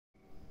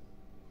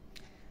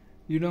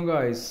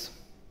Guys,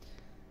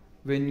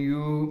 when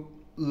you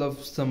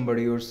love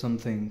somebody or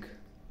something,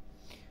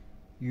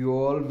 you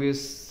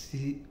always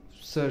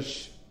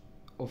search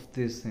of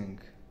this thing.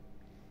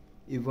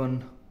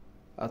 Even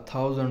a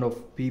thousand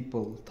of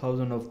people,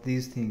 thousand of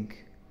these things,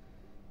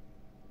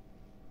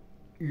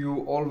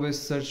 you always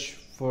search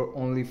for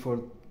only for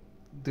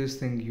this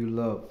thing you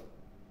love.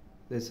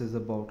 This is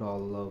about our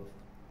love.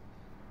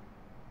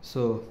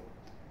 So,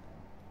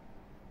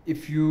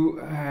 if you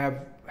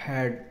have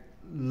had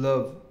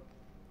love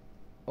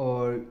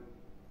or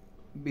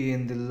be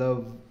in the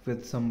love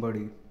with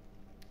somebody,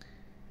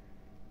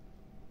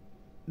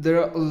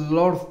 there are a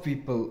lot of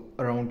people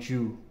around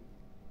you.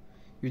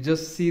 You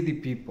just see the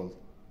people.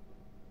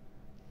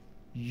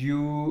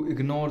 You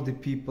ignore the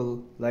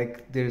people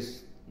like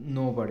there's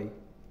nobody.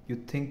 You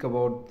think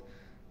about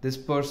this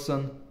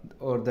person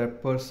or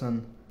that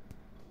person,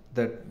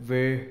 that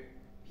where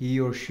he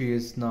or she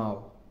is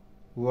now,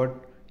 what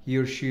he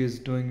or she is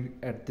doing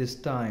at this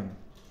time.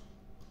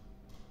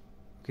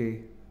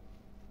 Okay,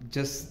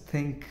 just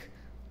think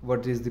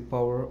what is the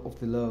power of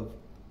the love.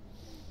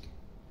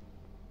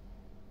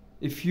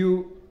 If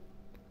you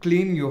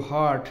clean your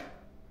heart,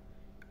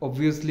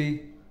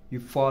 obviously you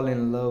fall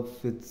in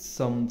love with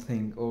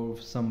something or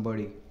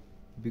somebody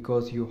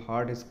because your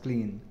heart is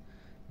clean.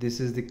 This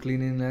is the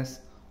cleanliness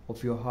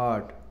of your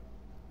heart.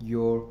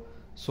 Your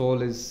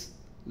soul is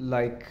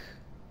like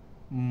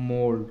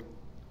mold.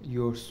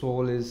 Your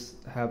soul is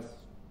have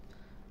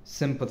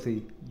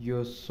sympathy.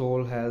 Your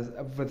soul has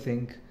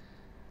everything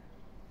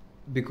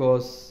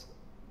because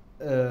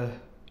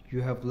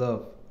you have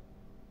love.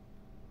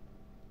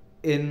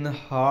 In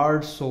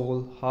hard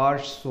soul,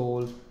 harsh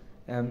soul,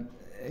 and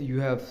you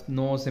have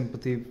no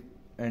sympathy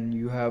and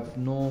you have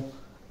no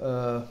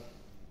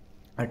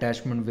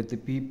attachment with the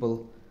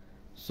people,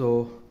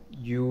 so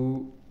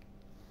you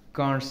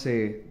can't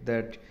say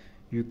that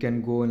you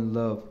can go in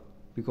love,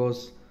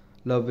 because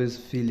love is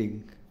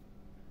feeling.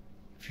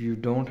 If you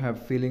don't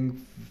have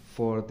feeling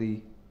for the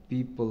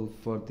people,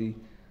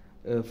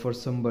 for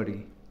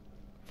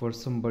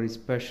somebody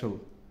special,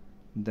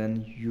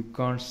 then you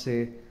can't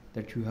say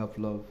that you have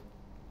love.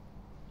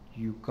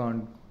 You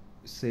can't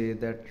say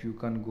that you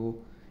can go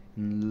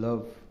in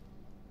love.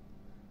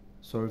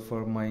 Sorry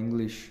for my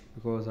English,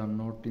 because I'm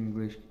not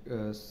English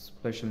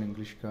special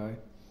English guy,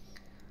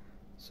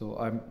 so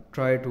I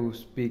try to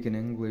speak in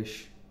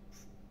English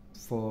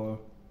for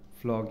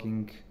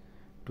vlogging,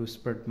 to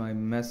spread my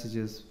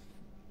messages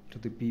to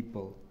the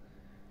people,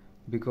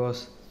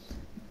 because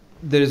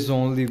there is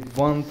only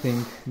one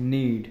thing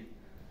need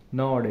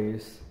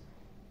nowadays.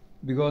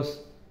 Because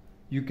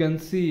you can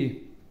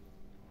see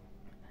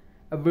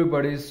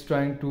everybody is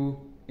trying to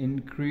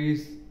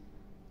increase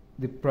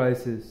the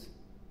prices.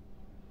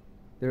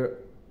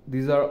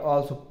 These are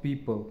also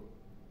people,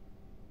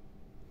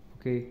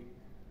 okay?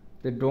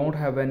 They don't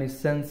have any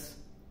sense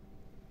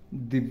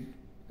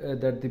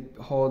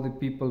how the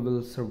people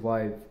will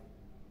survive,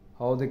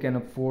 how they can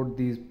afford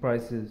these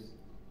prices,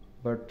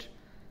 but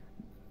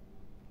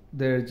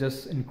they're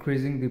just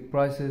increasing the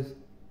prices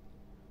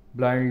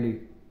blindly.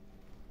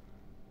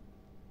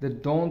 They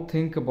don't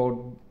think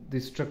about the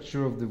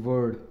structure of the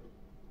world,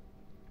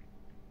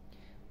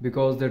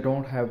 because they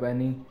don't have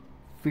any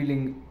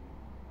feeling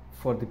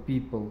for the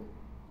people.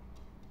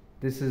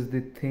 This is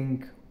the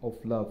thing of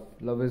love.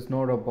 Love is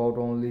not about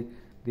only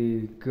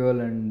the girl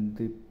and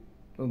the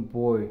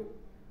boy.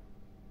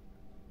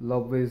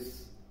 Love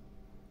is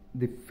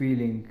the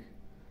feeling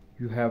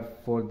you have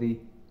for the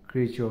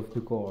creature of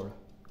the God.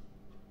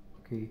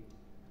 Okay,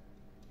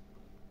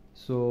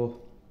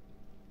 so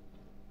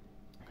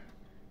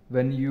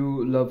when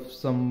you love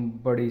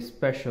somebody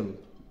special,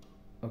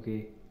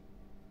 okay,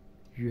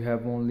 you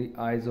have only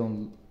eyes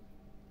on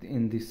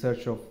in the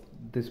search of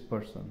this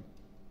person.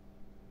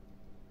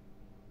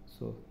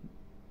 So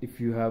if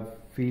you have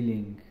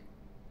feeling,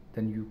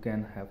 then you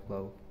can have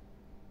love.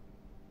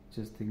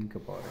 Just think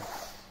about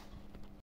it.